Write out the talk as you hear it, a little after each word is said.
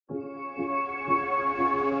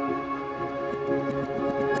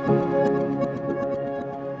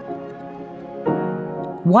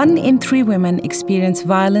1 in 3 women experience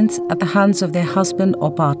violence at the hands of their husband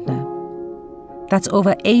or partner. That's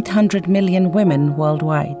over 800 million women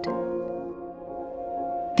worldwide.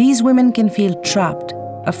 These women can feel trapped,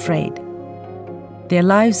 afraid. Their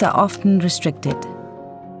lives are often restricted.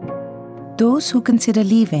 Those who consider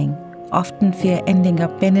leaving often fear ending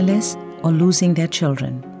up penniless or losing their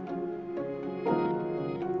children.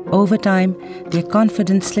 Over time, their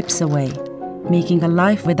confidence slips away, making a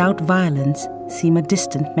life without violence seem a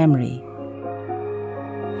distant memory.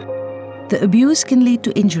 The abuse can lead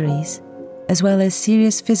to injuries, as well as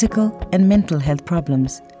serious physical and mental health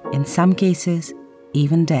problems, in some cases,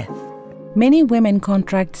 even death. Many women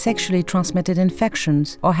contract sexually transmitted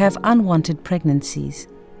infections or have unwanted pregnancies,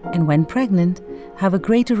 and when pregnant, have a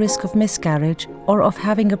greater risk of miscarriage or of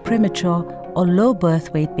having a premature or low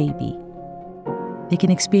birth weight baby. They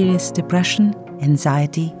can experience depression,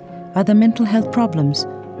 anxiety, other mental health problems,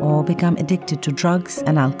 or become addicted to drugs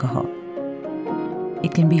and alcohol.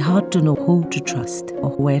 It can be hard to know who to trust or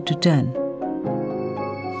where to turn.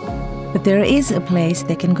 But there is a place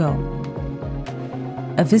they can go.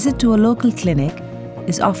 A visit to a local clinic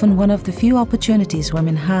is often one of the few opportunities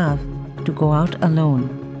women have to go out alone.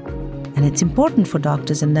 And it's important for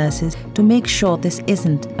doctors and nurses to make sure this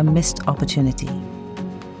isn't a missed opportunity.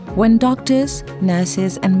 When doctors,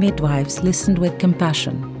 nurses, and midwives listened with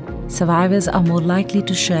compassion, survivors are more likely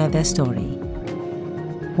to share their story.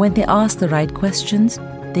 When they ask the right questions,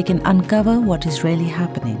 they can uncover what is really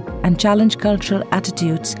happening and challenge cultural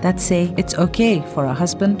attitudes that say it's okay for a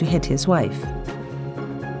husband to hit his wife.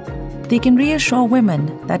 They can reassure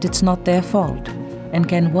women that it's not their fault and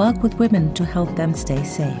can work with women to help them stay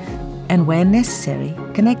safe. And where necessary,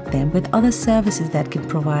 connect them with other services that can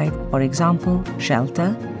provide, for example,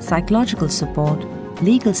 shelter, psychological support,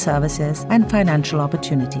 legal services, and financial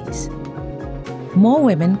opportunities. More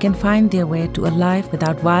women can find their way to a life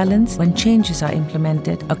without violence when changes are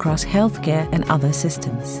implemented across healthcare and other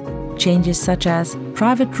systems. Changes such as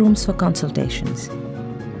private rooms for consultations,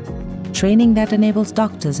 training that enables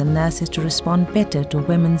doctors and nurses to respond better to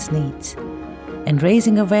women's needs, and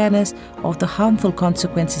raising awareness of the harmful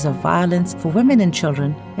consequences of violence for women and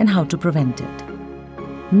children and how to prevent it.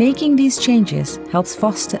 Making these changes helps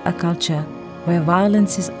foster a culture where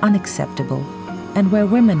violence is unacceptable and where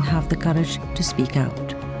women have the courage to speak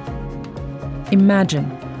out.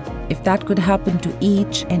 Imagine if that could happen to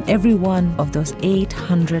each and every one of those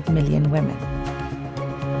 800 million women.